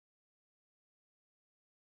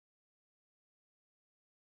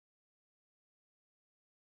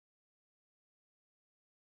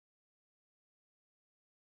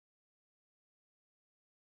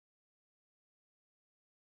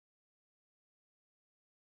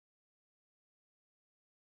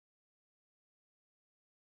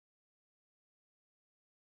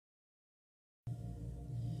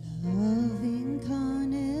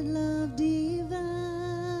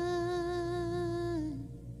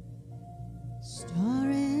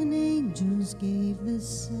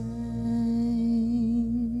sign.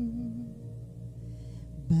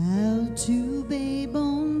 Bow to babe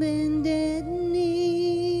on bended knee,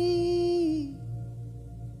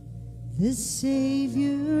 the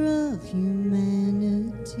Savior of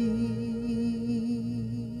humanity.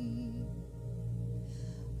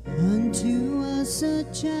 Unto us a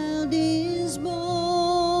child is born,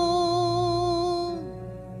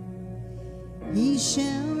 he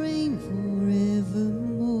shall reign forevermore.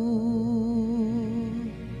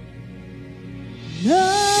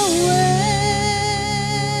 Noel,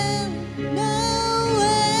 Noel,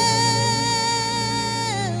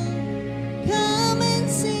 come and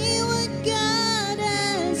see what God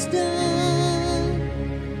has done.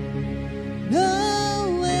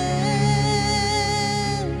 Noel,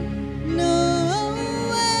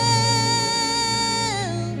 Noel,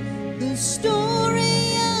 the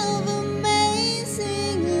story of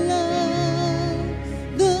amazing love,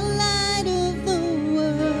 the light of the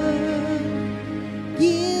world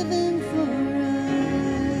given for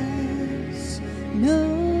us.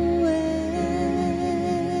 Noel,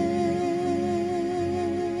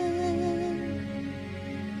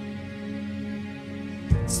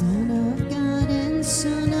 Son of God and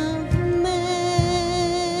Son of Man,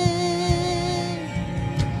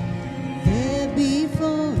 there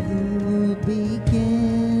before the world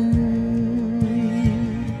began,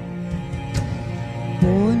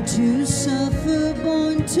 born to suffer,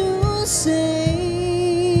 born to save,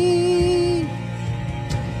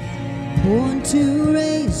 born to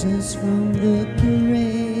raise us from the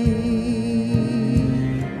grave.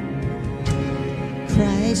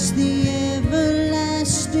 Christ the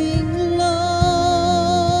everlasting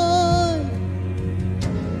Lord,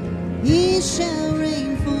 he shall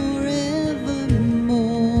reign forevermore.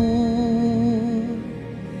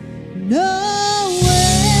 Noel,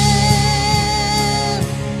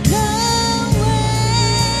 Noel,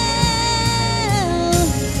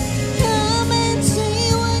 come and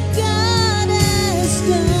see what God has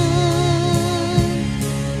done.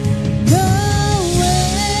 Noel,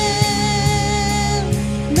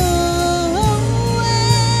 Noel,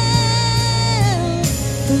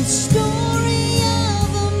 the story of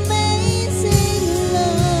amazing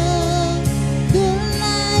love, the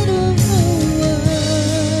light of the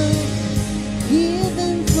world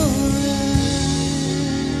given for us.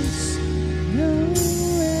 Noel.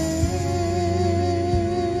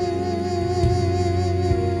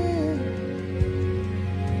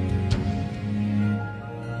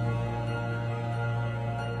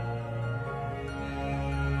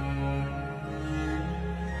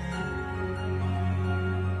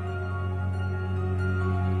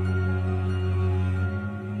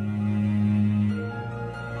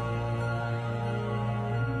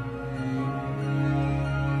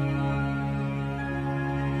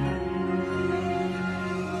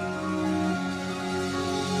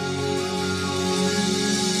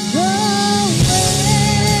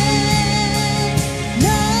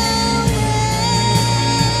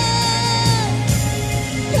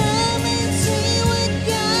 Come and see what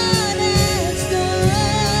God has done.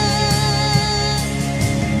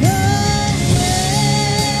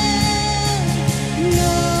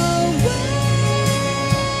 Noel,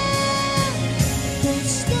 the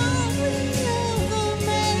story of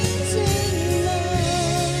amazing love,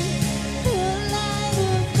 the light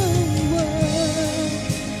of the world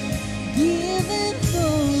given for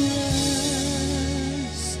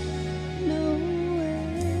us.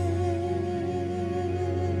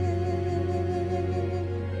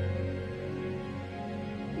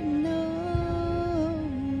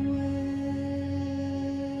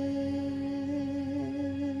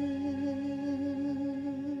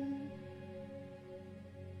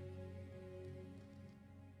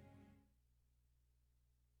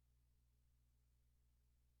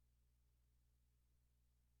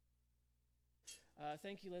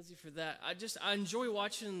 Thank you, Leslie, for that. I enjoy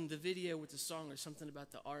watching the video with the song. There's something about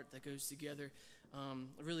the art that goes together. I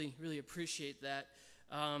really appreciate that.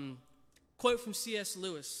 Quote from C.S.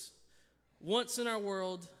 Lewis: "Once in our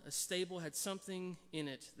world, a stable had something in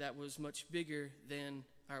it that was much bigger than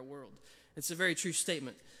our world." It's a very true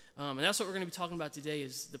statement. And that's what we're going to be talking about today,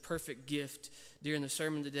 is the perfect gift during the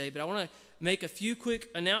sermon today. But I want to make a few quick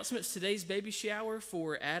announcements. Today's baby shower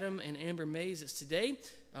for Adam and Amber Mays is today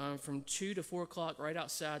from 2 to 4 o'clock right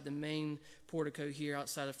outside the main portico here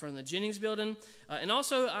outside the front of the Jennings building. And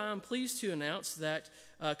also, I'm pleased to announce that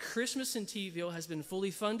Christmas in T-ville has been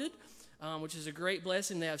fully funded. which is a great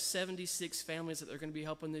blessing. They have 76 families that they're going to be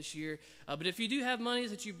helping this year. But if you do have money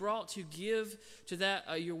that you brought to give to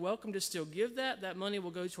that, you're welcome to still give that. That money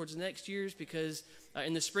will go towards next year's, because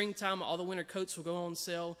in the springtime, all the winter coats will go on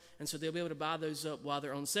sale, and so they'll be able to buy those up while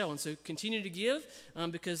they're on sale. And so continue to give,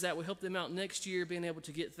 because that will help them out next year, being able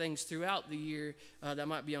to get things throughout the year that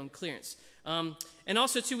might be on clearance. And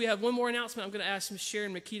also, too, we have one more announcement. I'm going to ask Ms.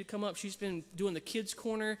 Sharon McKee to come up. She's been doing the Kids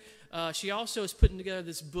Corner. She also is putting together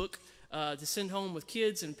this book to send home with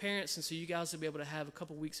kids and parents, and so you guys will be able to have a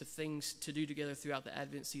couple weeks of things to do together throughout the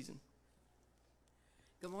Advent season.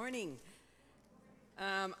 Good morning.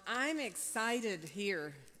 I'm excited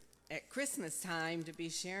here at Christmas time to be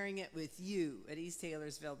sharing it with you at East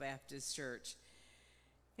Taylorsville Baptist Church.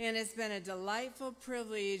 And it's been a delightful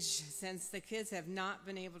privilege, since the kids have not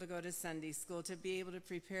been able to go to Sunday school, to be able to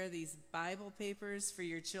prepare these Bible papers for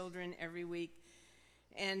your children every week,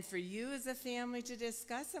 and for you as a family to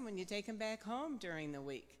discuss them when you take them back home during the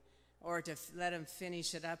week, or to let them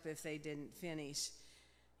finish it up if they didn't finish.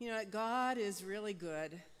 You know, God is really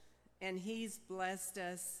good, and He's blessed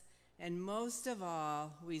us, and most of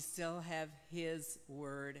all, we still have His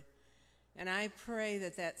Word. And I pray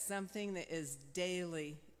that that's something that is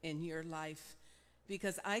daily in your life,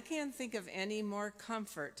 because I can't think of any more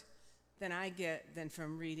comfort than I get than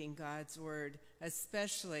from reading God's Word,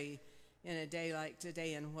 especially in a day like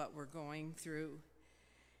today and what we're going through.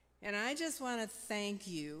 And I just want to thank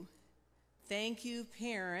you. Thank you,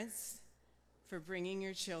 parents, for bringing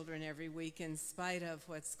your children every week in spite of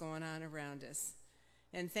what's going on around us.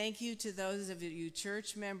 And thank you to those of you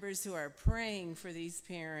church members who are praying for these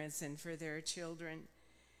parents and for their children.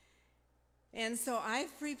 And so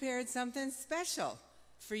I've prepared something special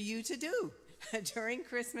for you to do during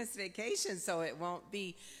Christmas vacation, so it won't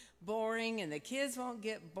be boring and the kids won't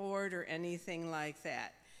get bored or anything like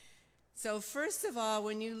that. So first of all,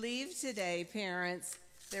 when you leave today, parents,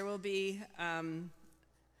 there will be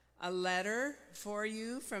a letter for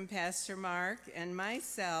you from Pastor Mark and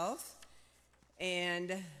myself.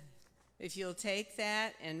 And if you'll take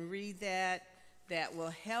that and read that, that will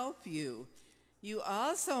help you. You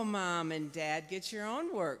also, Mom and Dad, get your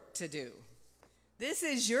own work to do. This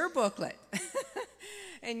is your booklet.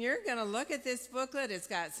 And you're going to look at this booklet. It's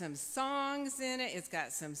got some songs in it. It's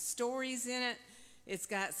got some stories in it. It's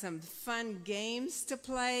got some fun games to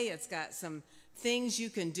play. It's got some things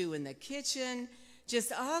you can do in the kitchen.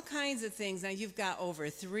 Just all kinds of things. Now, you've got over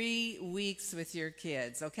 3 weeks with your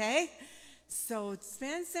kids, okay? So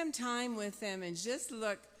spend some time with them and just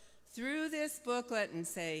look through this booklet and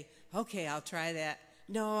say, okay, I'll try that.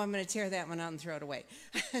 No, I'm going to tear that one out and throw it away.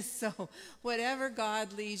 So whatever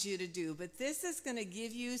God leads you to do. But this is going to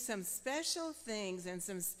give you some special things and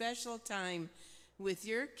some special time with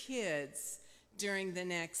your kids during the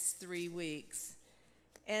next 3 weeks.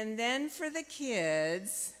 And then for the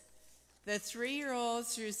kids, the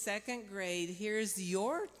 3-year-olds through 2nd grade, here's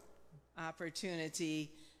your opportunity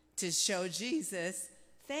to show Jesus,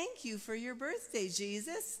 thank you for your birthday,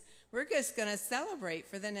 Jesus. We're just going to celebrate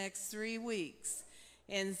for the next 3 weeks.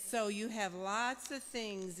 And so you have lots of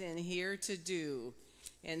things in here to do.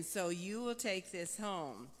 And so you will take this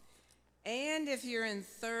home. And if you're in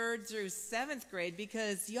 3rd through 7th grade,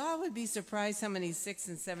 because y'all would be surprised how many 6th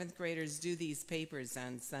and 7th graders do these papers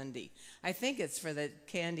on Sunday. I think it's for the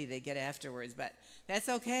candy they get afterwards, but that's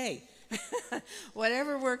okay.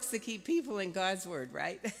 Whatever works to keep people in God's Word,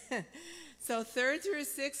 right? So 3rd through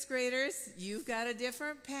 6th graders, you've got a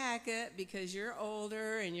different packet because you're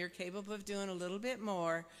older and you're capable of doing a little bit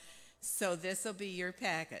more. So this will be your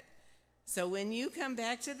packet. So when you come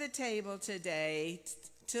back to the table today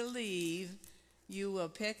to leave, you will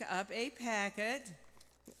pick up a packet,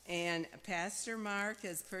 and Pastor Mark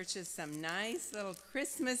has purchased some nice little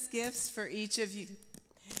Christmas gifts for each of you.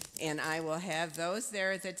 And I will have those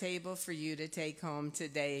there at the table for you to take home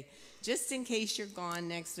today, just in case you're gone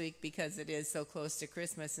next week, because it is so close to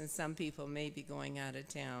Christmas and some people may be going out of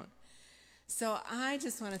town. So I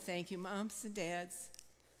just want to thank you, moms and dads,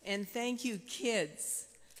 and thank you, kids,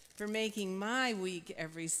 for making my week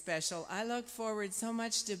every special. I look forward so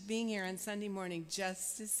much to being here on Sunday morning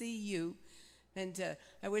just to see you. And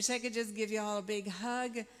I wish I could just give you all a big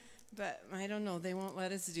hug, but I don't know, they won't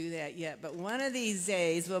let us do that yet. But one of these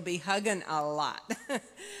days, we'll be hugging a lot.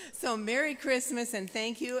 So Merry Christmas, and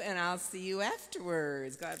thank you, and I'll see you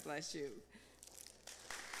afterwards. God bless you.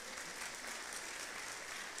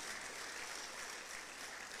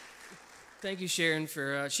 Thank you, Sharon,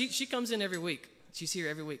 for she comes in every week. She's here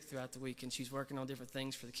every week throughout the week, and she's working on different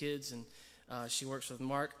things for the kids, and she works with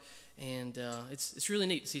Mark. And it's really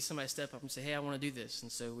neat to see somebody step up and say, hey, I want to do this.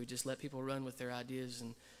 And so we just let people run with their ideas,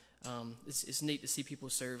 and it's neat to see people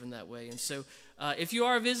serve in that way. And so if you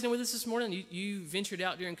are visiting with us this morning, you ventured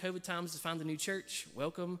out during COVID times to find a new church,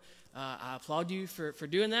 welcome. I applaud you for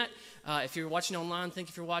doing that. If you're watching online, thank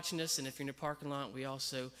you for watching us. And if you're in the parking lot, we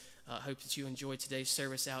also hope that you enjoyed today's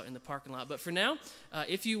service out in the parking lot. But for now,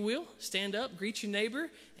 if you will, stand up, greet your neighbor,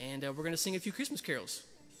 and we're going to sing a few Christmas carols.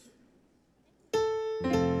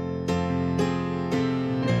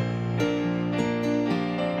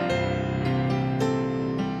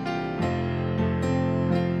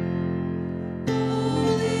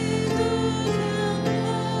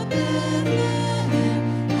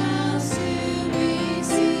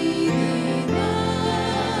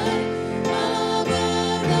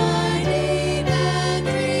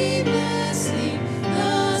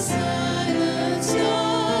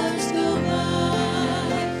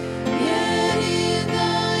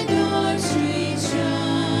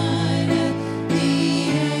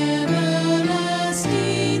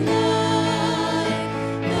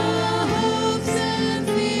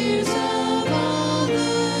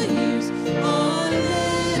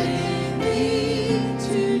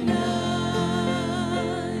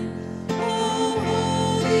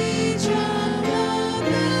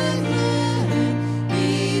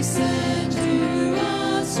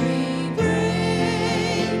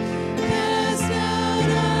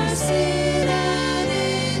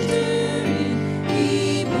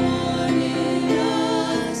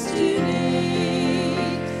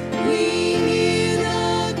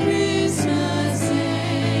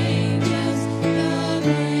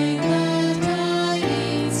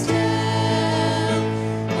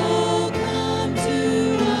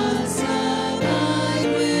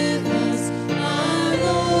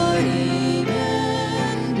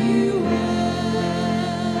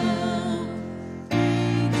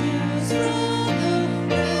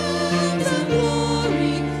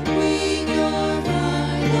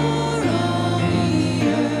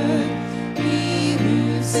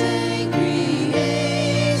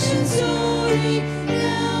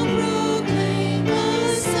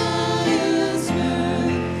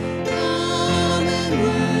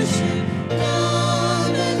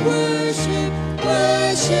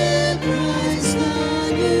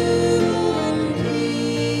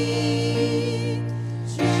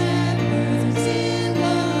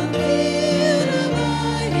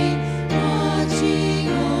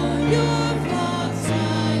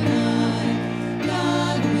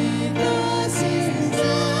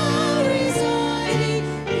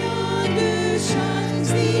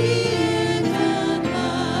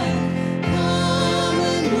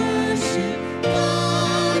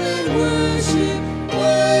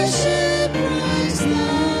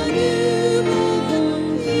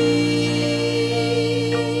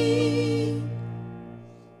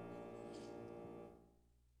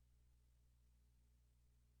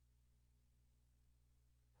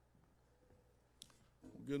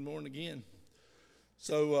 Good morning again.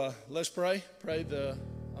 So let's pray.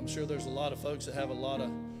 I'm sure there's a lot of folks that have a lot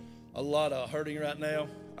of hurting right now.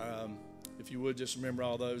 If you would just remember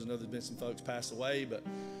all those. I know there's been some folks pass away, but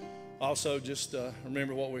also just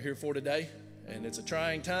remember what we're here for today. And it's a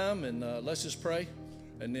trying time, and let's just pray.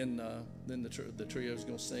 And then the trio is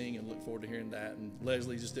going to sing, and look forward to hearing that. And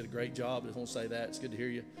Leslie just did a great job. I just want to say that. It's good to hear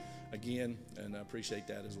you again, and I appreciate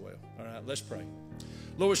that as well. All right, let's pray.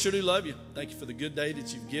 Lord, we sure do love you. Thank you for the good day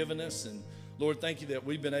that you've given us. And Lord, thank you that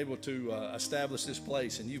we've been able to establish this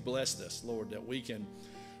place, and you've blessed us, Lord, that we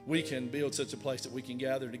can build such a place that we can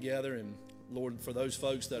gather together. And Lord, for those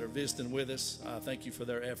folks that are visiting with us, thank you for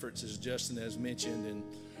their efforts, as Justin has mentioned. And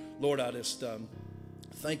Lord, I just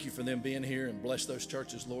thank you for them being here, and bless those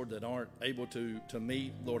churches, Lord, that aren't able to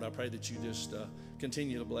meet. Lord, I pray that you just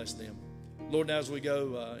continue to bless them. Lord, now as we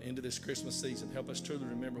go into this Christmas season, help us truly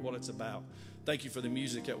remember what it's about. Thank you for the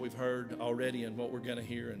music that we've heard already and what we're going to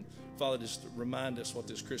hear. And Father, just remind us what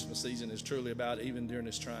this Christmas season is truly about, even during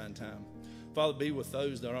this trying time. Father, be with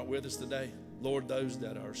those that aren't with us today. Lord, those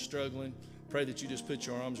that are struggling, pray that you just put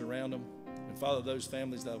your arms around them. And Father, those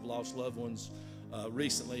families that have lost loved ones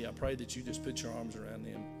recently, I pray that you just put your arms around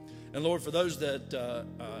them. And Lord, for those that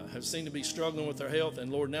have seemed to be struggling with their health,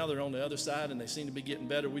 and Lord, now they're on the other side and they seem to be getting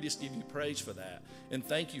better, we just give you praise for that and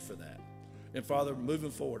thank you for that. And Father,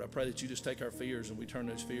 moving forward, I pray that you just take our fears and we turn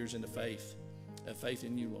those fears into faith, and faith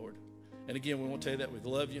in you, Lord. And again, we want to tell you that we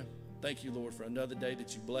love you. Thank you, Lord, for another day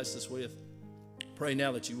that you blessed us with. Pray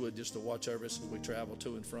now that you would just to watch over us as we travel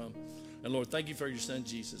to and from. And Lord, thank you for your son,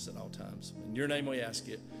 Jesus, at all times. In your name we ask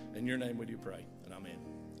it. In your name we do pray. And amen.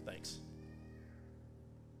 Thanks.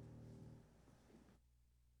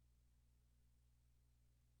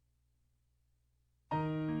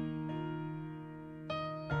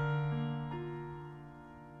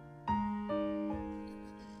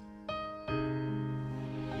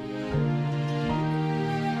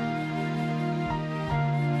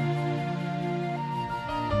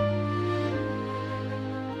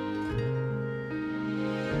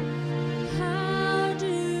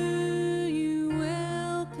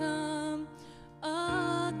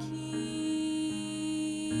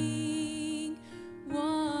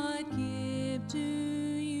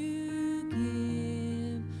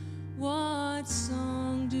 what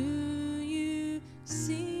song do you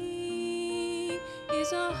sing?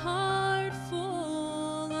 Is a heart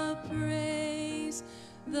full of praise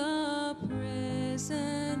the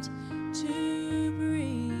present to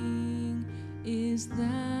bring? Is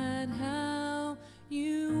that how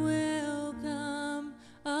you welcome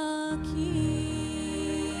a king?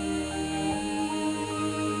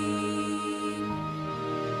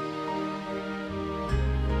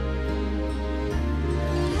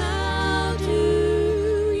 How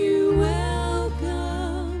do you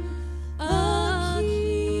welcome a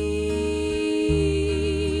king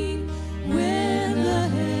when the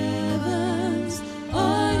heavens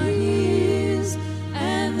are his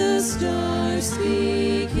and the stars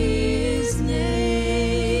speak his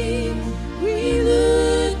name? We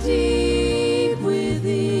look deep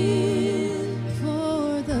within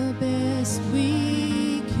for the best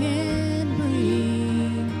we can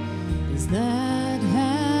bring. Is that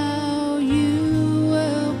how you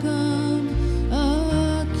welcome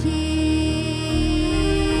a king?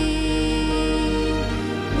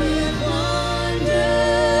 With wonder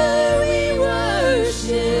we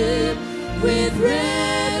worship, with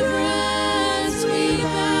reverence we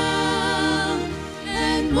bow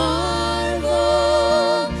and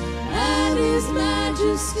marvel at his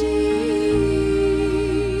majesty.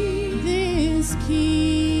 This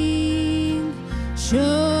king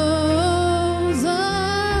shows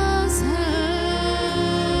us how,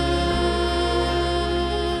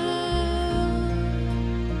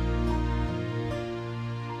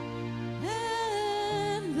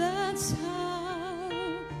 and that's how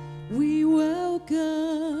we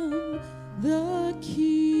welcome the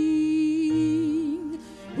king.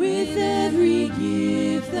 With every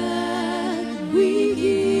gift that we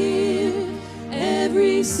give,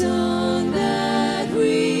 every song that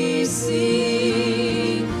we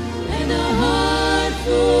sing, and a heart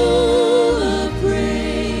full of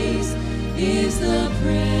praise is the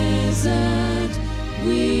present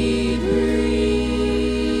we bring.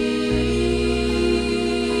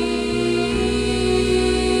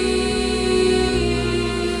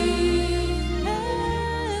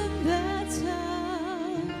 And that's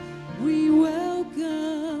how we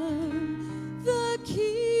welcome the king.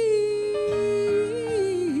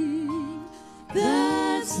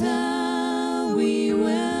 That's how we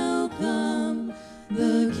welcome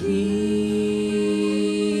the king.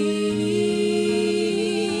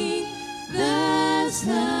 That's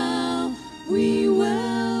how we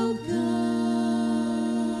welcome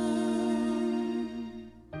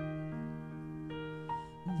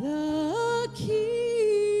the king.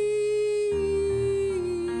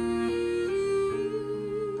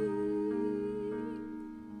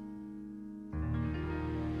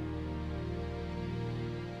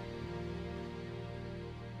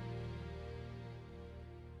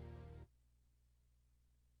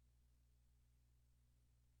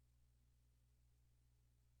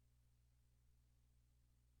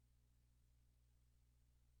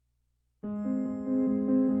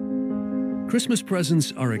 Christmas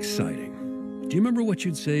presents are exciting. Do you remember what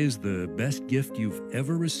you'd say is the best gift you've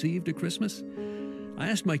ever received at Christmas? I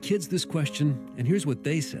asked my kids this question, and here's what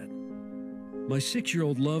they said. My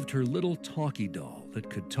 6-year-old loved her little talkie doll that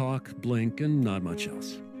could talk, blink, and not much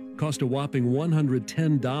else. Cost a whopping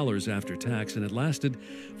 $110 after tax, and it lasted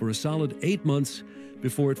for a solid 8 months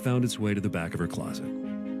before it found its way to the back of her closet.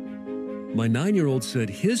 My 9-year-old said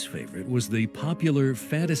his favorite was the popular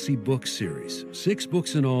fantasy book series, 6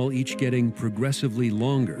 books in all, each getting progressively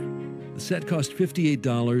longer. The set cost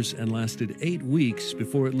 $58 and lasted 8 weeks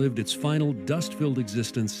before it lived its final dust-filled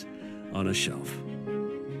existence on a shelf.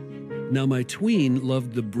 Now, my tween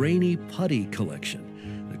loved the Brainy Putty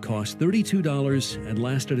collection that cost $32 and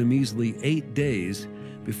lasted a measly 8 days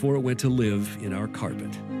before it went to live in our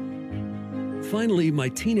carpet. Finally, my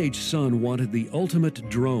teenage son wanted the ultimate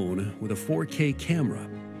drone with a 4K camera.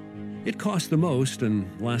 It cost the most and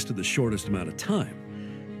lasted the shortest amount of time.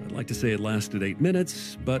 I'd like to say it lasted 8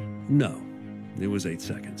 minutes, but no, it was 8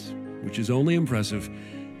 seconds, which is only impressive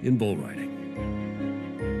in bull riding.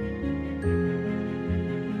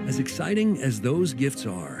 As exciting as those gifts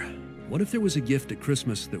are, what if there was a gift at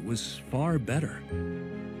Christmas that was far better?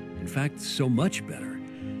 In fact, so much better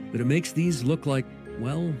that it makes these look like,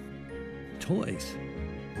 well, toys.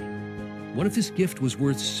 What if this gift was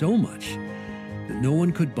worth so much that no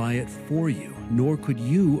one could buy it for you, nor could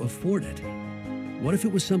you afford it? What if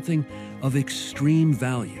it was something of extreme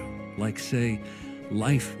value, like, say,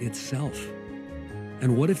 life itself?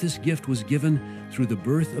 And what if this gift was given through the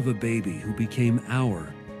birth of a baby who became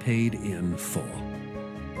our paid-in full?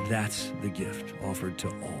 That's the gift offered to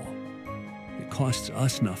all. It costs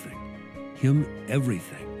us nothing, him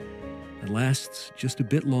everything. that lasts just a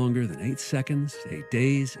bit longer than 8 seconds, 8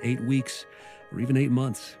 days, 8 weeks, or even 8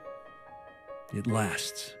 months. It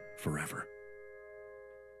lasts forever.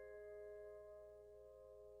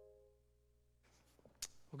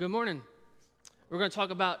 Well, good morning. We're going to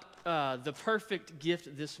talk about the perfect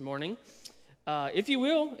gift this morning. If you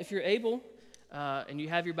will, if you're able, and you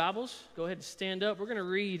have your Bibles, go ahead and stand up. We're going to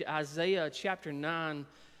read Isaiah chapter 9,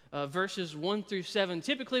 verses 1 through 7.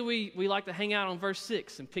 Typically, we like to hang out on verse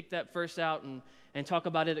 6 and pick that verse out and talk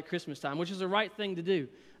about it at Christmas time, which is the right thing to do.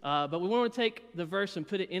 But we want to take the verse and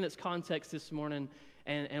put it in its context this morning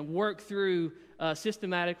and work through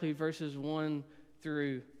systematically verses 1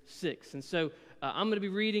 through 6. And so I'm going to be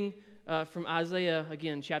reading from Isaiah,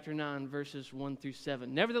 again, chapter 9, verses 1 through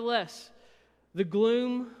 7. Nevertheless, the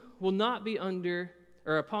gloom will not be under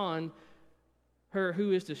or upon her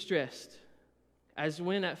who is distressed, as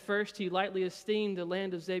when at first he lightly esteemed the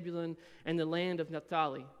land of Zebulun and the land of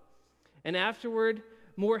Naphtali, and afterward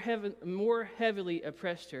more heavily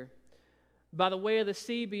oppressed her, by the way of the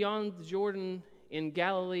sea beyond the Jordan in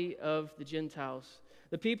Galilee of the Gentiles.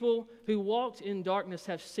 The people who walked in darkness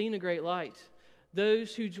have seen a great light.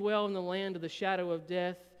 Those who dwell in the land of the shadow of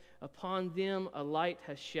death, upon them a light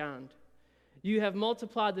has shined. You have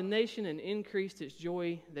multiplied the nation and increased its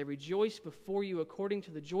joy. They rejoice before you according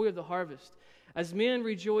to the joy of the harvest, as men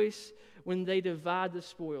rejoice when they divide the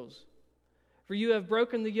spoils. For you have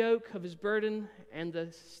broken the yoke of his burden and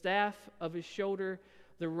the staff of his shoulder,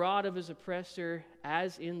 the rod of his oppressor,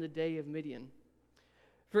 as in the day of Midian.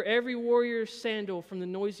 For every warrior's sandal from the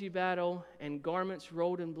noisy battle and garments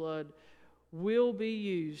rolled in blood will be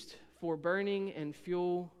used for burning and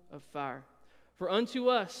fuel of fire. For unto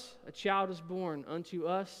us a child is born, unto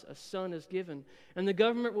us a son is given, and the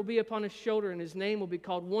government will be upon his shoulder, and his name will be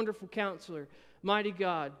called Wonderful Counselor, Mighty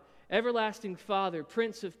God, Everlasting Father,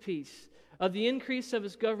 Prince of Peace. Of the increase of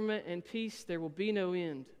his government and peace there will be no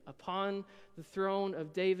end, upon the throne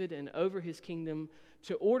of David and over his kingdom,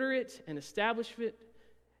 to order it and establish it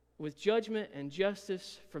with judgment and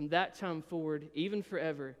justice from that time forward, even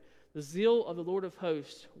forever. The zeal of the Lord of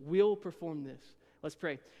hosts will perform this. Let's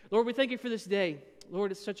pray. Lord, we thank you for this day.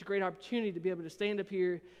 Lord, it's such a great opportunity to be able to stand up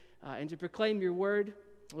here and to proclaim your word.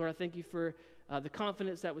 Lord, I thank you for the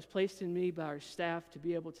confidence that was placed in me by our staff to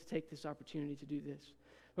be able to take this opportunity to do this.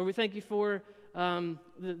 Lord, we thank you for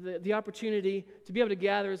the opportunity to be able to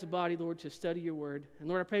gather as a body, Lord, to study your word. And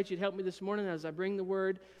Lord, I pray that you'd help me this morning as I bring the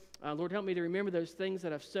word. Lord, help me to remember those things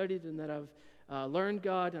that I've studied and that I've learned,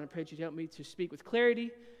 God. And I pray that you'd help me to speak with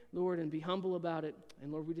clarity, Lord, and be humble about it.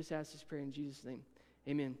 And Lord, we just ask this prayer in Jesus' name.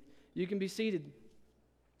 Amen. You can be seated.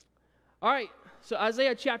 All right, so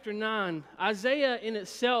Isaiah chapter 9. Isaiah in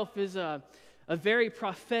itself is a very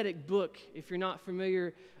prophetic book, if you're not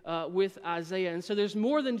familiar with Isaiah. And so there's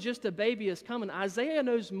more than just a baby is coming. Isaiah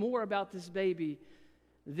knows more about this baby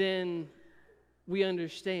than we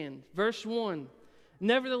understand. Verse 1,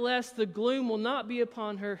 nevertheless, the gloom will not be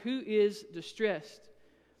upon her who is distressed,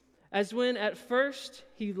 as when at first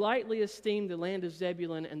he lightly esteemed the land of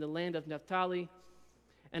Zebulun and the land of Naphtali,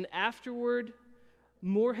 and afterward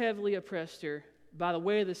more heavily oppressed her by the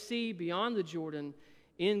way of the sea beyond the Jordan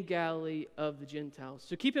in Galilee of the Gentiles.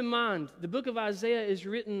 So keep in mind, the book of Isaiah is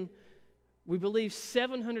written, we believe,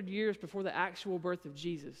 700 years before the actual birth of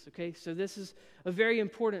Jesus. Okay, so this is a very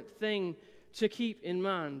important thing to keep in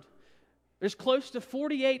mind. There's close to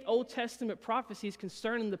 48 Old Testament prophecies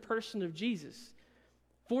concerning the person of Jesus.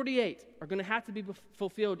 48 are going to have to be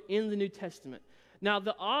fulfilled in the New Testament. Now,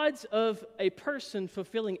 the odds of a person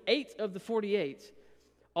fulfilling 8 of the 48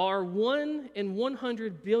 are 1 in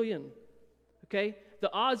 100 billion. Okay?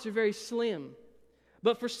 The odds are very slim.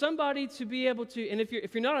 But for somebody to be able to, and if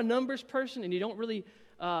you're not a numbers person and you don't really,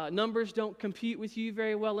 numbers don't compute with you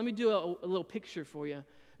very well, let me do a little picture for you.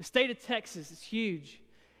 The state of Texas is huge.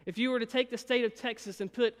 If you were to take the state of Texas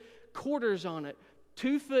and put quarters on it,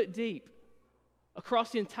 2 foot deep,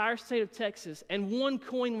 across the entire state of Texas, and 1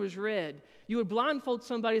 coin was red, you would blindfold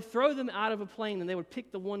somebody, throw them out of a plane, and they would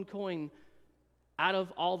pick the 1 coin out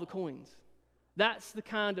of all the coins. That's the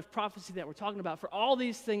kind of prophecy that we're talking about. For all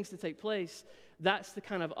these things to take place, that's the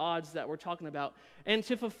kind of odds that we're talking about. And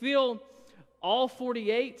to fulfill all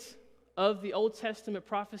 48 of the Old Testament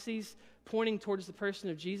prophecies pointing towards the person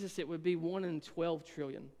of Jesus, it would be 1 in 12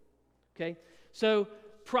 trillion. Okay? So,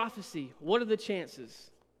 prophecy, what are the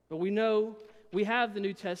chances? But we know we have the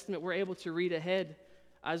New Testament. We're able to read ahead.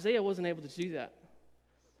 Isaiah wasn't able to do that.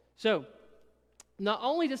 So, not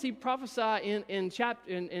only does he prophesy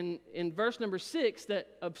in verse number 6 that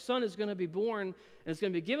a son is going to be born and is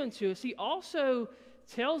going to be given to us, he also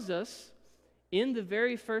tells us in the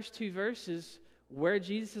very first 2 verses where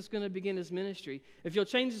Jesus is going to begin his ministry. If you'll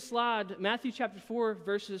change the slide, Matthew chapter 4,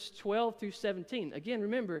 verses 12 through 17. Again,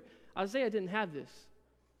 remember, Isaiah didn't have this.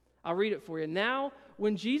 I'll read it for you. Now,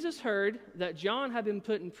 when Jesus heard that John had been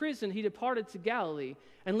put in prison, he departed to Galilee.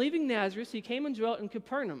 And leaving Nazareth, he came and dwelt in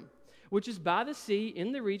Capernaum, which is by the sea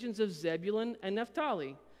in the regions of Zebulun and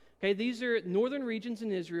Naphtali. Okay, these are northern regions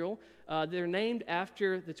in Israel. They're named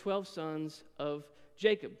after the 12 sons of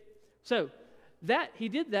Jacob. So, he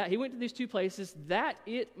did that. He went to these two places that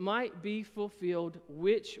it might be fulfilled,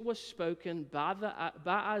 which was spoken by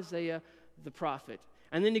Isaiah the prophet.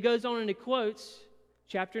 And then he goes on and he quotes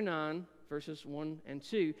chapter 9, verses 1 and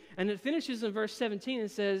 2. And it finishes in verse 17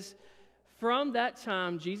 and says, "From that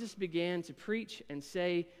time Jesus began to preach and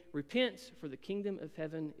say, 'Repent, for the kingdom of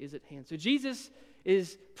heaven is at hand.'" So Jesus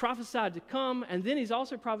is prophesied to come, and then he's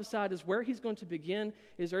also prophesied as where he's going to begin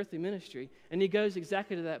his earthly ministry. And he goes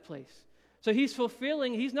exactly to that place. So he's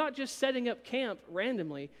not just setting up camp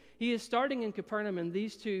randomly. He is starting in Capernaum, and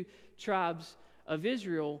these two tribes of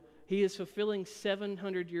Israel, he is fulfilling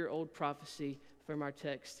 700-year-old prophecy from our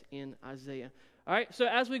text in Isaiah. All right, so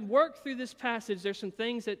as we work through this passage, there's some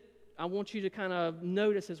things that I want you to kind of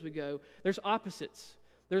notice as we go. There's opposites.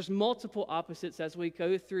 There's multiple opposites as we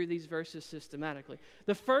go through these verses systematically.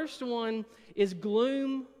 The first one is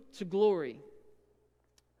gloom to glory.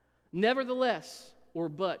 Nevertheless, or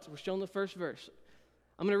but, we're still in the first verse.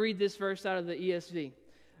 I'm going to read this verse out of the ESV.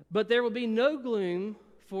 "But there will be no gloom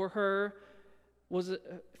for her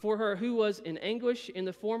who was in anguish. In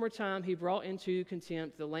the former time he brought into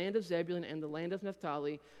contempt the land of Zebulun and the land of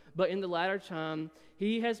Naphtali, but in the latter time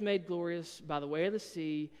he has made glorious by the way of the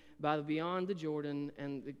sea, beyond the Jordan,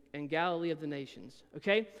 and Galilee of the nations."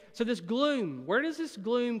 Okay? So this gloom, where does this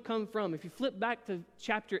gloom come from? If you flip back to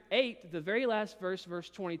chapter 8, the very last verse, verse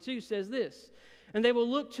 22, says this, "And they will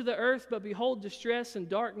look to the earth, but behold distress and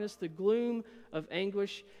darkness, the gloom of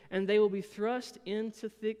anguish, and they will be thrust into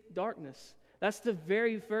thick darkness." That's the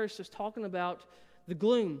very verse that's talking about the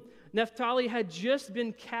gloom. Naphtali had just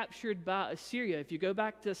been captured by Assyria. If you go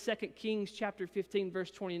back to 2 Kings chapter 15,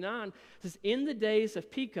 verse 29, it says, "In the days of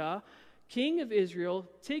Pekah, king of Israel,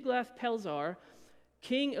 Tiglath-Pileser,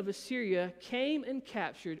 king of Assyria, came and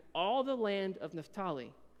captured all the land of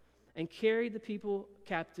Naphtali and carried the people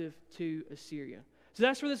captive to Assyria." So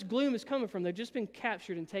that's where this gloom is coming from. They've just been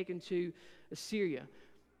captured and taken to Assyria.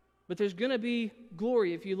 But there's going to be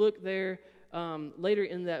glory. If you look there later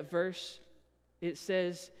in that verse, it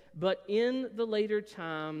says, "But in the later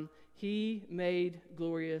time, he made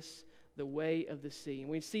glorious the way of the sea." And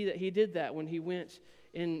we see that he did that when he went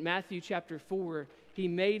in Matthew chapter 4. He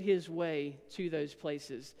made his way to those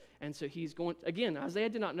places. And so he's going, again, Isaiah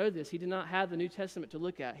did not know this. He did not have the New Testament to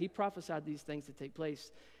look at. He prophesied these things to take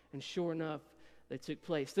place. And sure enough, they took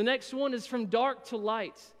place. The next one is from dark to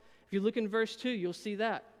light. If you look in verse 2, you'll see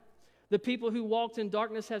that. "The people who walked in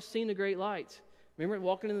darkness have seen a great light." Remember,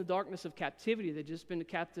 walking in the darkness of captivity. They'd just been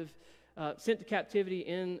sent to captivity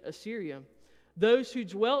in Assyria. "Those who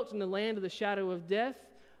dwelt in the land of the shadow of death,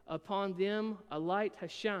 upon them a light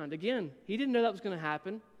has shined." Again, he didn't know that was going to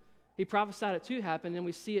happen. He prophesied it to happen, and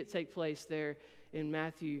we see it take place there in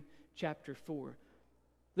Matthew chapter 4.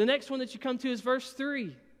 The next one that you come to is verse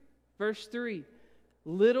 3. Verse 3,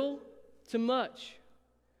 "Little to much."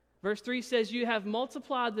 Verse 3 says, "You have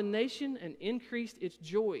multiplied the nation and increased its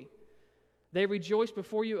joy. They rejoice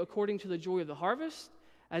before you according to the joy of the harvest,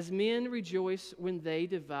 as men rejoice when they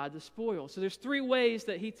divide the spoil." So there's three ways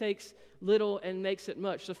that he takes little and makes it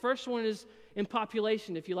much. The first one is in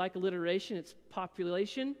population. If you like alliteration, it's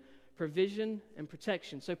population, provision, and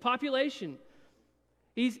protection. So population,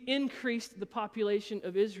 he's increased the population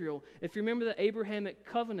of Israel. If you remember the Abrahamic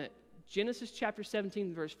covenant, Genesis chapter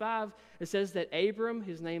 17, verse 5, it says that Abram,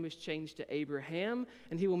 his name is changed to Abraham,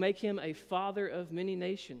 and he will make him a father of many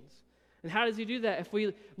nations. And how does he do that? If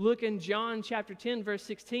we look in John chapter 10, verse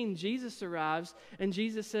 16, Jesus arrives, and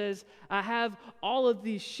Jesus says, "I have all of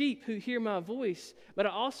these sheep who hear my voice, but I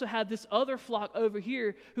also have this other flock over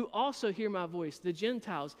here who also hear my voice, the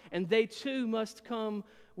Gentiles, and they too must come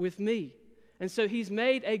with me." And so he's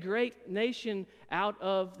made a great nation out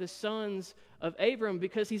of the sons of Abram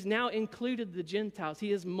because he's now included the Gentiles.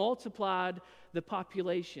 He has multiplied the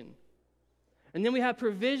population. And then we have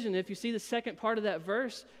provision. If you see the second part of that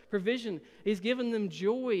verse, provision, he's given them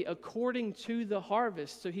joy according to the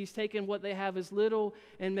harvest. So he's taken what they have as little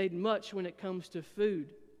and made much when it comes to food.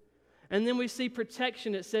 And then we see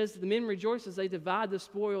protection. It says the men rejoice as they divide the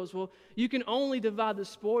spoils. Well, you can only divide the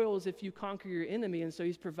spoils if you conquer your enemy. And so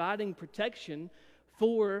he's providing protection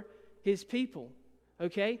for his people.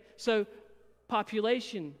 Okay? So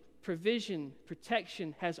population, provision,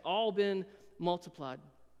 protection has all been multiplied.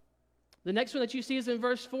 The next one that you see is in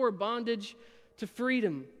verse 4, bondage to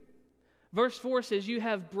freedom. Verse 4 says, you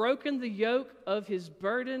have broken the yoke of his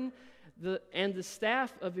burden and the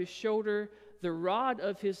staff of his shoulder, the rod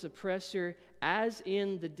of his oppressor, as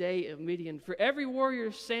in the day of Midian. For every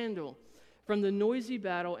warrior's sandal from the noisy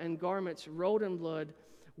battle and garments rolled in blood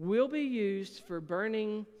will be used for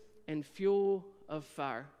burning and fuel of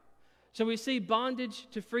fire. So we see bondage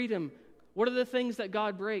to freedom. What are the things that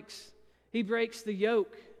God breaks? He breaks the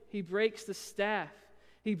yoke. He breaks the staff.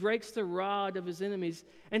 He breaks the rod of his enemies.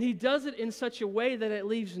 And he does it in such a way that it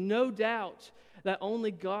leaves no doubt that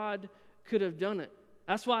only God could have done it.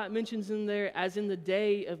 That's why it mentions in there, as in the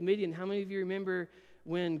day of Midian. How many of you remember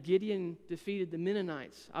when Gideon defeated the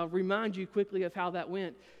Mennonites? I'll remind you quickly of how that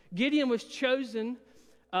went. Gideon was chosen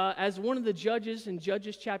as one of the judges in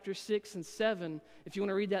Judges chapter 6 and 7. If you want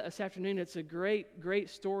to read that this afternoon, it's a great, great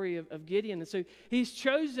story of Gideon. And so he's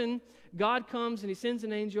chosen. God comes and he sends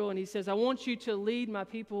an angel and he says, I want you to lead my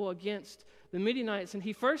people against the Midianites. And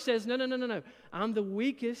he first says, no. I'm the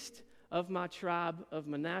weakest of my tribe of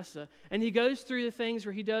Manasseh. And he goes through the things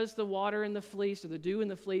where he does the water and the fleece, or the dew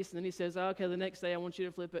and the fleece, and then he says, okay, the next day I want you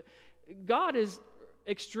to flip it. God is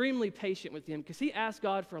extremely patient with him because he asked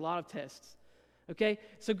God for a lot of tests. Okay,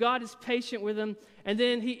 so God is patient with him, and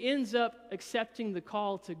then he ends up accepting the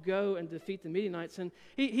call to go and defeat the Midianites. And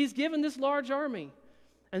he's given this large army,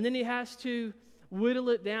 and then he has to whittle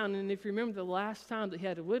it down. And if you remember the last time that he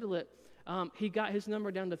had to whittle it, he got his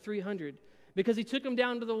number down to 300. Because he took them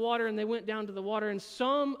down to the water, and they went down to the water, and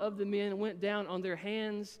some of the men went down on their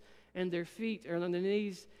hands and their feet, or on their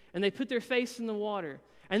knees, and they put their face in the water.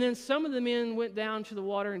 And then some of the men went down to the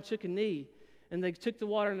water and took a knee, and they took the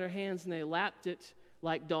water in their hands, and they lapped it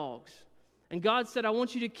like dogs. And God said, I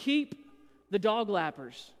want you to keep the dog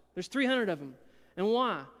lappers. There's 300 of them. And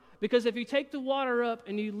why? Because if you take the water up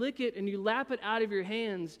and you lick it and you lap it out of your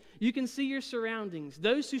hands, you can see your surroundings.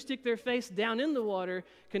 Those who stick their face down in the water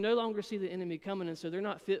can no longer see the enemy coming, and so they're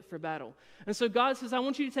not fit for battle. And so God says, I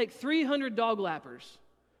want you to take 300 dog lappers.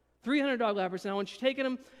 300 dog lappers, and I want you to take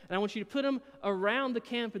them, and I want you to put them around the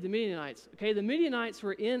camp of the Midianites. Okay, the Midianites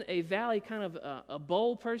were in a valley, kind of a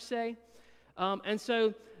bowl per se. And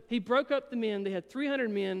so he broke up the men. They had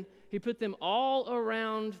 300 men. He put them all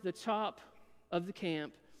around the top of the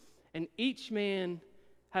camp. And each man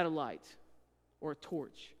had a light or a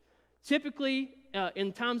torch. Typically,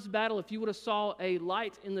 in times of battle, if you would have saw a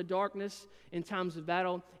light in the darkness in times of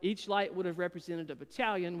battle, each light would have represented a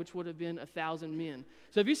battalion, which would have been 1,000 men.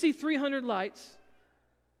 So if you see 300 lights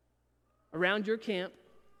around your camp,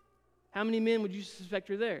 how many men would you suspect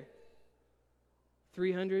are there?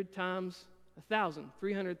 300 times 1,000.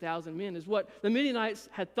 300,000 men is what the Midianites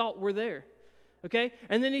had thought were there. Okay?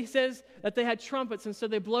 And then he says that they had trumpets, and so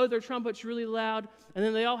they blow their trumpets really loud, and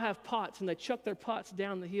then they all have pots, and they chuck their pots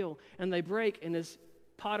down the hill, and they break, and as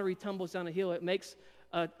pottery tumbles down the hill, it makes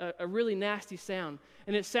a really nasty sound.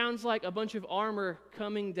 And it sounds like a bunch of armor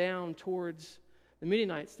coming down towards the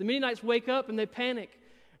Midianites. The Midianites wake up, and they panic,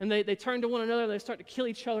 and they turn to one another, and they start to kill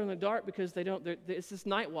each other in the dark because it's this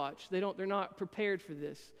night watch. They're not prepared for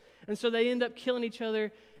this. And so they end up killing each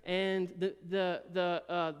other, and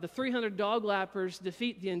the 300 dog lappers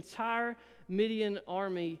defeat the entire Midian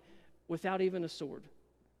army without even a sword.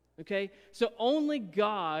 Okay? So only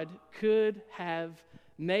God could have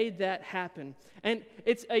made that happen. And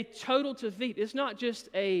it's a total defeat. It's not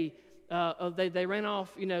just they ran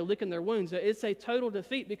off, licking their wounds. It's a total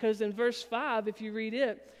defeat because in verse 5, if you read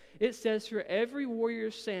it, it says, for every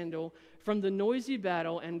warrior's sandal from the noisy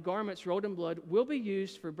battle and garments rolled in blood will be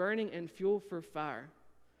used for burning and fuel for fire.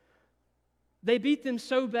 They beat them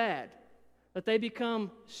so bad that they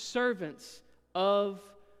become servants of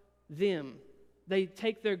them. They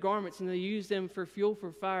take their garments and they use them for fuel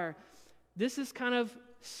for fire. This is kind of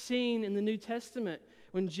seen in the New Testament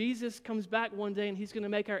when Jesus comes back one day and he's going to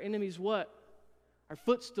make our enemies what? Our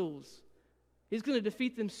footstools. He's going to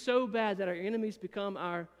defeat them so bad that our enemies become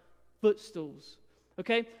our footstools.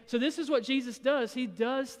 Okay? So this is what Jesus does. He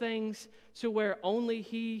does things to where only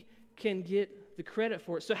he can get the credit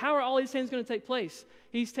for it. So how are all these things going to take place?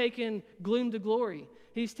 He's taken gloom to glory.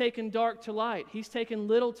 He's taken dark to light. He's taken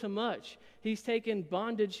little to much. He's taken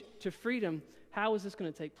bondage to freedom. How is this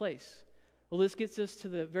going to take place? Well, this gets us to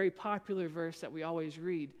the very popular verse that we always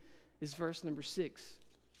read, is verse number 6.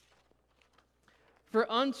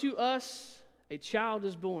 For unto us a child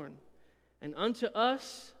is born, and unto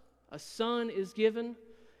us a son is given,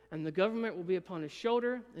 and the government will be upon his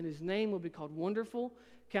shoulder, and his name will be called Wonderful,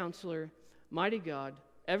 Counselor, Mighty God,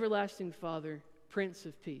 Everlasting Father, Prince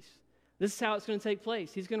of Peace. This is how it's going to take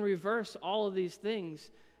place. He's going to reverse all of these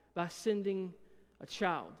things by sending a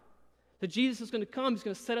child. So Jesus is going to come. He's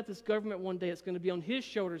going to set up this government one day. It's going to be on his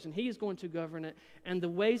shoulders, and he is going to govern it. And the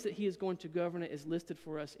ways that he is going to govern it is listed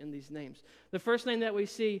for us in these names. The first name that we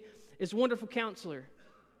see is Wonderful Counselor,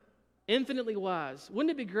 Infinitely Wise.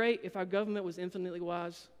 Wouldn't it be great if our government was infinitely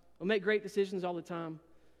wise? We'll make great decisions all the time.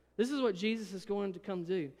 This is what Jesus is going to come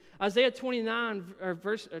do. Isaiah 29,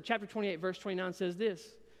 chapter 28, verse 29 says this.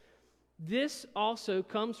 This also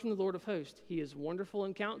comes from the Lord of hosts. He is wonderful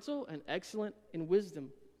in counsel and excellent in wisdom.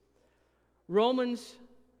 Romans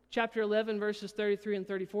chapter 11, verses 33 and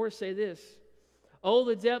 34 say this. Oh,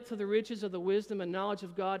 the depth of the riches of the wisdom and knowledge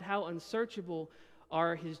of God, how unsearchable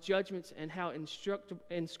are his judgments and how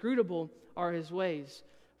inscrutable are his ways.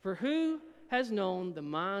 For who has known the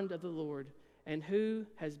mind of the Lord, and who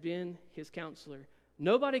has been his counselor?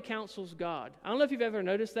 Nobody counsels God. I don't know if you've ever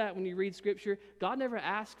noticed that when you read Scripture. God never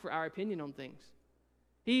asks for our opinion on things.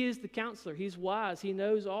 He is the counselor. He's wise. He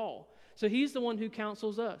knows all. So he's the one who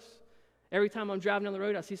counsels us. Every time I'm driving down the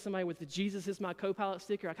road, I see somebody with the Jesus is my co-pilot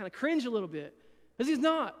sticker. I kind of cringe a little bit because he's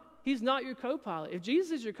not. He's not your co-pilot. If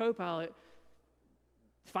Jesus is your co-pilot,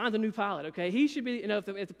 find a new pilot, okay? He should be, if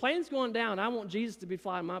the plane's going down, I want Jesus to be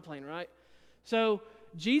flying my plane, right? So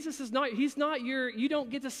Jesus is not, he's not you don't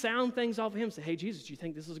get to sound things off of him and say, hey, Jesus, do you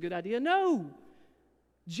think this is a good idea? No.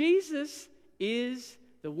 Jesus is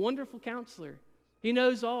the wonderful counselor. He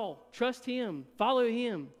knows all. Trust him. Follow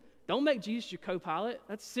him. Don't make Jesus your co-pilot.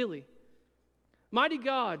 That's silly. Mighty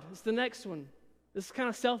God is the next one. This is kind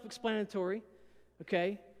of self-explanatory,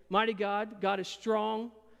 okay? Mighty God. God is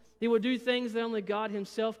strong. He will do things that only God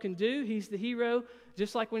himself can do. He's the hero,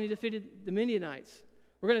 just like when he defeated the Midianites.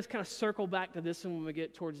 We're going to kind of circle back to this one when we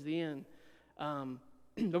get towards the end.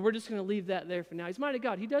 But we're just going to leave that there for now. He's mighty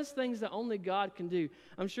God. He does things that only God can do.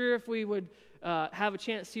 I'm sure if we would have a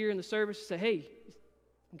chance here in the service to say, hey,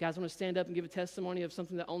 you guys want to stand up and give a testimony of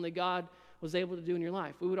something that only God was able to do in your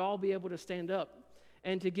life, we would all be able to stand up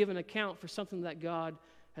and to give an account for something that God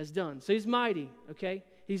has done. So he's mighty, okay?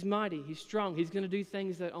 He's mighty. He's strong. He's going to do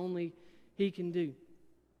things that only he can do.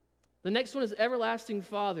 The next one is Everlasting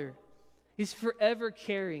Father. He's forever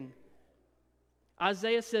caring.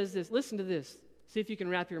 Isaiah says this. Listen to this. See if you can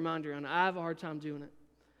wrap your mind around it. I have a hard time doing it.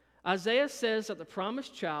 Isaiah says that the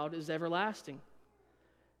promised child is everlasting.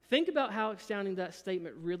 Think about how astounding that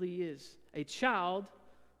statement really is. A child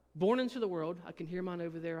born into the world. I can hear mine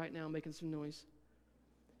over there right now making some noise.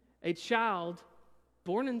 A child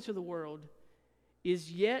born into the world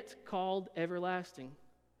is yet called everlasting.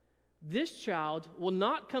 This child will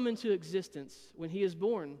not come into existence when he is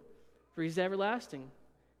born, for he's everlasting.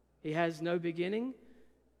 He has no beginning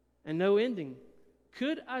and no ending.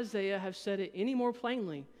 Could Isaiah have said it any more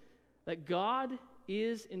plainly? That God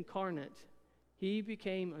is incarnate. He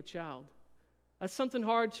became a child. That's something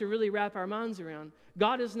hard to really wrap our minds around.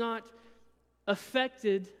 God is not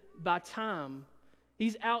affected by time.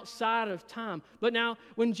 He's outside of time. But now,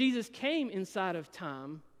 when Jesus came inside of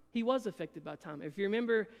time, he was affected by time. If you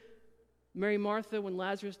remember Mary Martha, when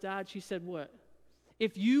Lazarus died, she said what?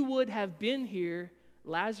 If you would have been here,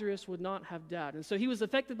 Lazarus would not have died. And so he was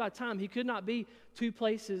affected by time. He could not be two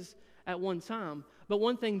places at one time. But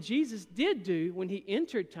one thing Jesus did do when he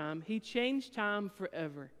entered time, he changed time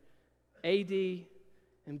forever. AD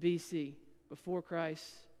and BC, before Christ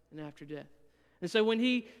and after death. And so when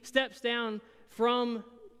he steps down from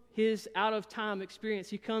his out-of-time experience,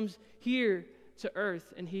 he comes here to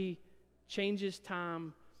earth and he changes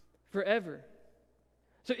time forever.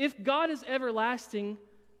 So if God is everlasting,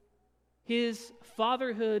 his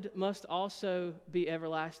fatherhood must also be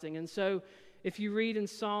everlasting. And so if you read in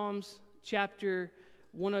Psalms chapter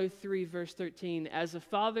 103, verse 13, as a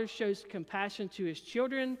father shows compassion to his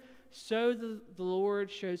children, so the Lord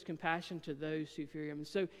shows compassion to those who fear him. And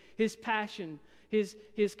so his passion, his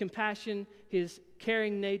compassion, his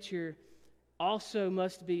caring nature also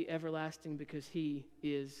must be everlasting because he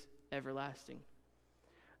is everlasting.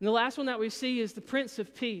 And the last one that we see is the Prince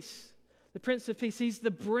of Peace. The Prince of Peace. He's the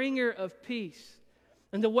bringer of peace.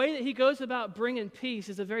 And the way that he goes about bringing peace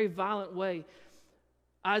is a very violent way.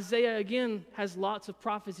 Isaiah, again, has lots of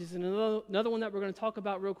prophecies. And another one that we're going to talk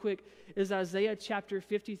about real quick is Isaiah chapter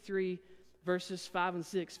 53, verses 5 and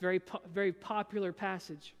 6. Very popular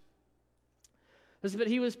passage. It says, but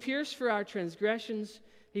he was pierced for our transgressions.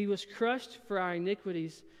 He was crushed for our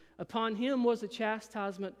iniquities. Upon him was the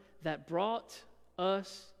chastisement that brought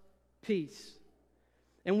us peace.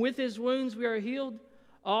 And with his wounds we are healed.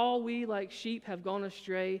 All we like sheep have gone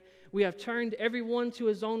astray. We have turned everyone to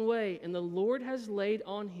his own way, and the Lord has laid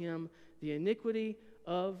on him the iniquity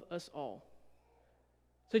of us all.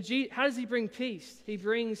 So how does he bring peace? He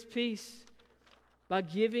brings peace by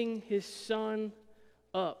giving his son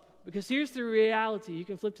up. Because here's the reality. You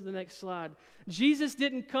can flip to the next slide. Jesus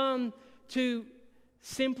didn't come to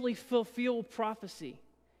simply fulfill prophecy.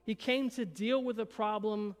 He came to deal with a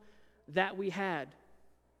problem that we had.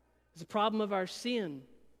 It's a problem of our sin.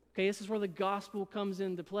 Okay, this is where the gospel comes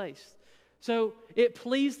into place. So it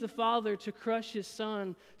pleased the Father to crush his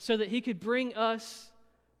Son so that he could bring us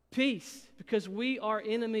peace, because we are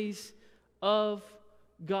enemies of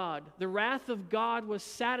God. The wrath of God was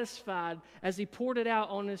satisfied as he poured it out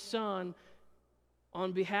on his Son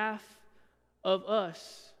on behalf of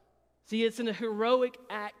us. See, it's a heroic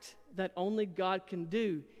act that only God can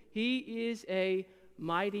do. He is a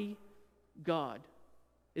mighty God.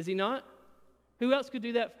 Is he not? Who else could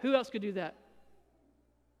do that? Who else could do that?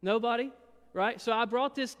 Nobody, right? So I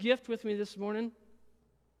brought this gift with me this morning.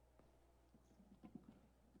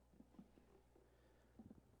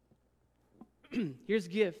 Here's a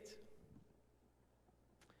gift.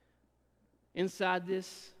 Inside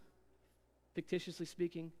this, fictitiously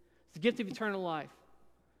speaking, it's the gift of eternal life.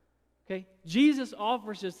 Okay? Jesus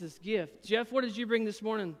offers us this gift. Jeff, what did you bring this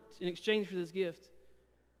morning in exchange for this gift?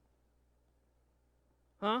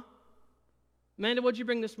 Huh? Amanda, what did you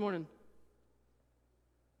bring this morning?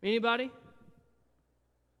 Anybody?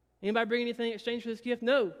 Anybody bring anything in exchange for this gift?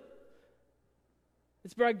 No.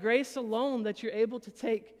 It's by grace alone that you're able to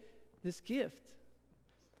take this gift.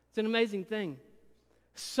 It's an amazing thing.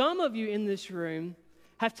 Some of you in this room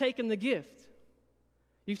have taken the gift.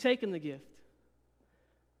 You've taken the gift.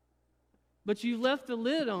 But you left the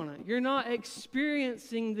lid on it. You're not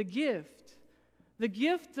experiencing the gift. The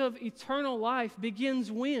gift of eternal life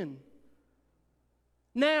begins when?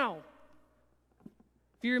 Now.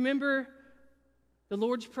 If you remember the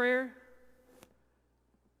Lord's Prayer,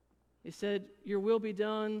 it said, "Your will be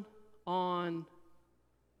done on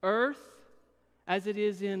earth as it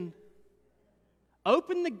is in."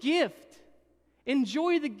 Open the gift.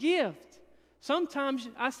 Enjoy the gift. Sometimes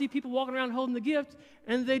I see people walking around holding the gift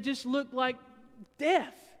and they just look like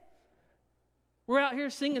death. We're out here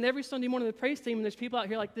singing every Sunday morning the praise team, and there's people out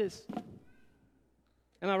here like this.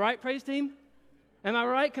 Am I right, praise team? Am I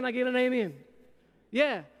right? Can I get an amen?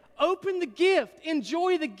 Yeah. Open the gift.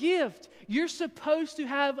 Enjoy the gift. You're supposed to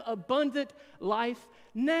have abundant life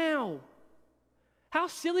now. How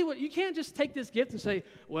silly you can't just take this gift and say,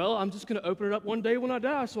 well, I'm just going to open it up one day when I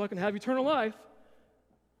die so I can have eternal life.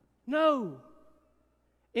 No.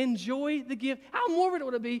 Enjoy the gift. How morbid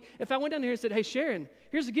would it be if I went down here and said, hey, Sharon,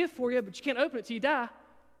 here's a gift for you, but you can't open it till you die.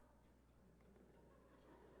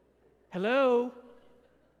 Hello?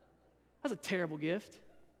 That's a terrible gift.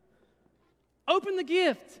 Open the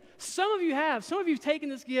gift. Some of you have. Some of you have taken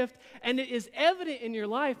this gift, and it is evident in your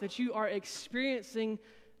life that you are experiencing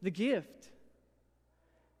the gift.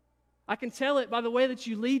 I can tell it by the way that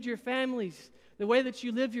you lead your families, the way that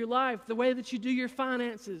you live your life, the way that you do your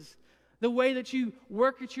finances, the way that you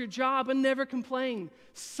work at your job and never complain.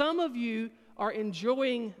 Some of you are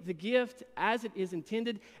enjoying the gift as it is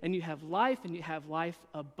intended, and you have life, and you have life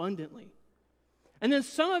abundantly. And then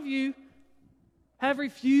some of you have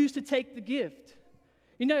refused to take the gift.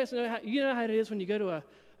 You know how it is when you go to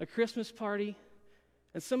a Christmas party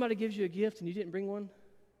and somebody gives you a gift and you didn't bring one?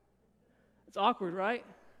 It's awkward, right?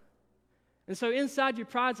 And so inside your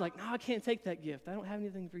pride's like, no, I can't take that gift. I don't have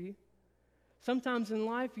anything for you. Sometimes in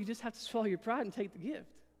life, you just have to swallow your pride and take the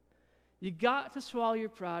gift. You got to swallow your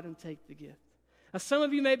pride and take the gift. Now, some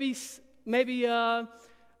of you may be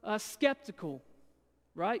skeptical,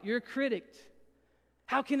 right? You're a critic.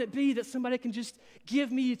 How can it be that somebody can just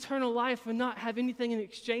give me eternal life and not have anything in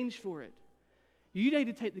exchange for it? You need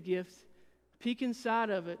to take the gift, peek inside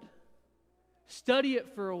of it, study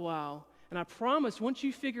it for a while, and I promise once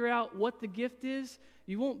you figure out what the gift is,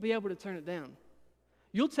 you won't be able to turn it down.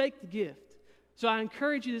 You'll take the gift. So I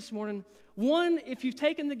encourage you this morning, one, if you've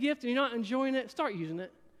taken the gift and you're not enjoying it, start using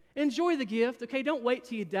it. Enjoy the gift, okay? Don't wait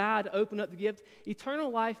till you die to open up the gift.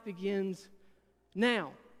 Eternal life begins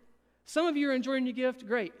now. Some of you are enjoying your gift,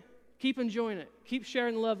 great. Keep enjoying it. Keep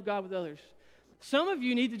sharing the love of God with others. Some of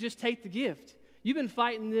you need to just take the gift. You've been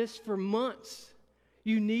fighting this for months.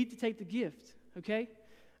 You need to take the gift, okay?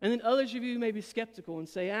 And then others of you may be skeptical and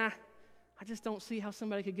say, I just don't see how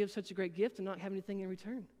somebody could give such a great gift and not have anything in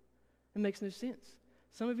return. It makes no sense.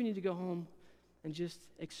 Some of you need to go home and just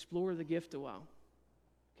explore the gift a while,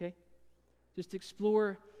 okay? Just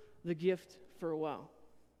explore the gift for a while.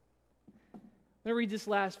 I'm going to read this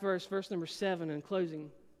last verse number 7 in closing.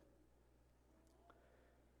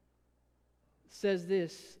 It says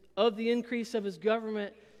this, of the increase of his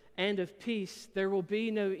government and of peace there will be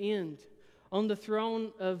no end on the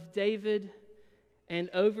throne of David and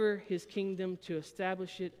over his kingdom, to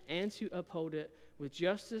establish it and to uphold it with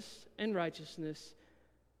justice and righteousness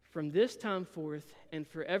from this time forth and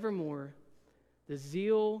forevermore, the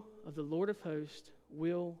zeal of the Lord of hosts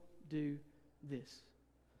will do this.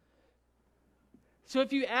 So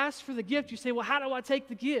if you ask for the gift, you say, well, how do I take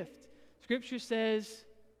the gift? Scripture says,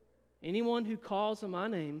 anyone who calls on my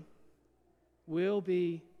name will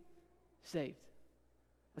be saved.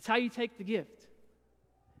 That's how you take the gift.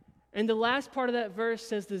 And the last part of that verse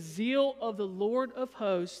says, the zeal of the Lord of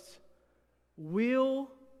hosts will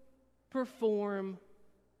perform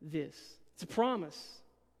this. It's a promise.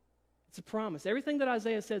 It's a promise. Everything that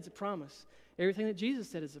Isaiah said is a promise. Everything that Jesus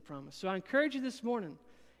said is a promise. So I encourage you this morning,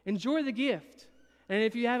 enjoy the gift. And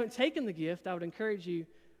if you haven't taken the gift, I would encourage you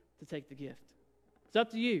to take the gift. It's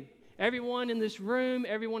up to you. Everyone in this room,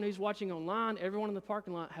 everyone who's watching online, everyone in the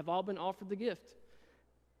parking lot have all been offered the gift.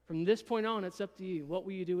 From this point on, it's up to you. What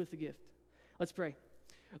will you do with the gift? Let's pray.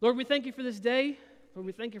 Lord, we thank you for this day. Lord,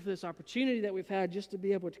 we thank you for this opportunity that we've had just to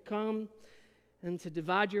be able to come and to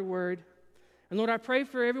divide your word. And Lord, I pray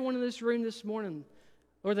for everyone in this room this morning.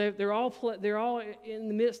 Lord, they're all in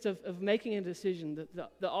the midst of making a decision.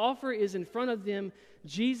 The offer is in front of them.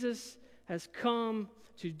 Jesus has come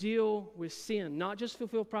to deal with sin, not just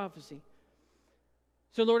fulfill prophecy.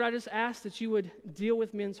 So, Lord, I just ask that you would deal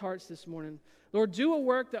with men's hearts this morning. Lord, do a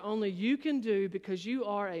work that only you can do because you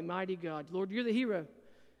are a mighty God. Lord, you're the hero.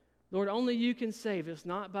 Lord, only you can save us,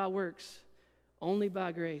 not by works, only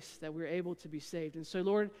by grace that we're able to be saved. And so,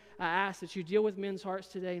 Lord, I ask that you deal with men's hearts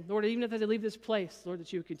today. Lord, even if they leave this place, Lord,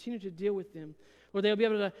 that you would continue to deal with them. Lord, they'll be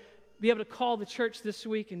able to call the church this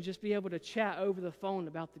week and just be able to chat over the phone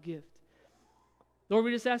about the gift. Lord,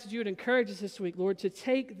 we just ask that you would encourage us this week, Lord, to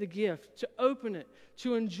take the gift, to open it,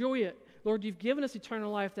 to enjoy it. Lord, you've given us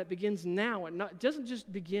eternal life that begins now. It doesn't just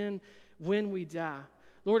begin when we die.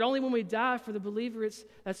 Lord, only when we die for the believer,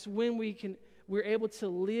 that's when we're able to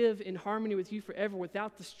live in harmony with you forever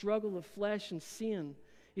without the struggle of flesh and sin.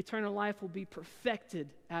 Eternal life will be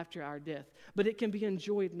perfected after our death, but it can be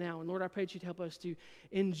enjoyed now. And Lord, I pray that you'd help us to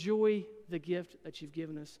enjoy the gift that you've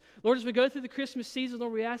given us. Lord, as we go through the Christmas season,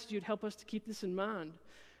 Lord, we ask that you'd help us to keep this in mind.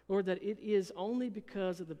 Lord, that it is only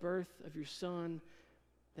because of the birth of your Son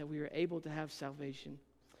that we are able to have salvation.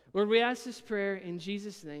 Lord, we ask this prayer in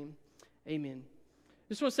Jesus' name. Amen.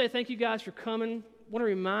 Just want to say thank you guys for coming. I want to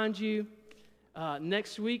remind you,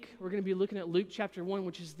 next week we're going to be looking at Luke chapter 1,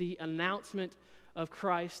 which is the announcement of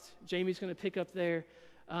Christ. Jamie's going to pick up there.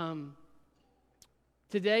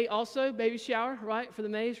 Today also, baby shower, right, for the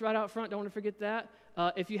Mays, right out front. Don't want to forget that.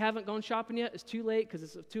 If you haven't gone shopping yet, it's too late because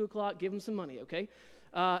it's 2 o'clock. Give them some money, okay?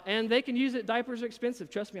 And they can use it. Diapers are expensive.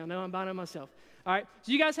 Trust me, I know. I'm buying them myself. All right,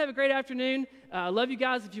 so you guys have a great afternoon. I love you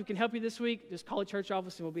guys. If you can help you this week, just call the church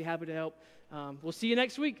office and we'll be happy to help. We'll see you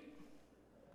next week.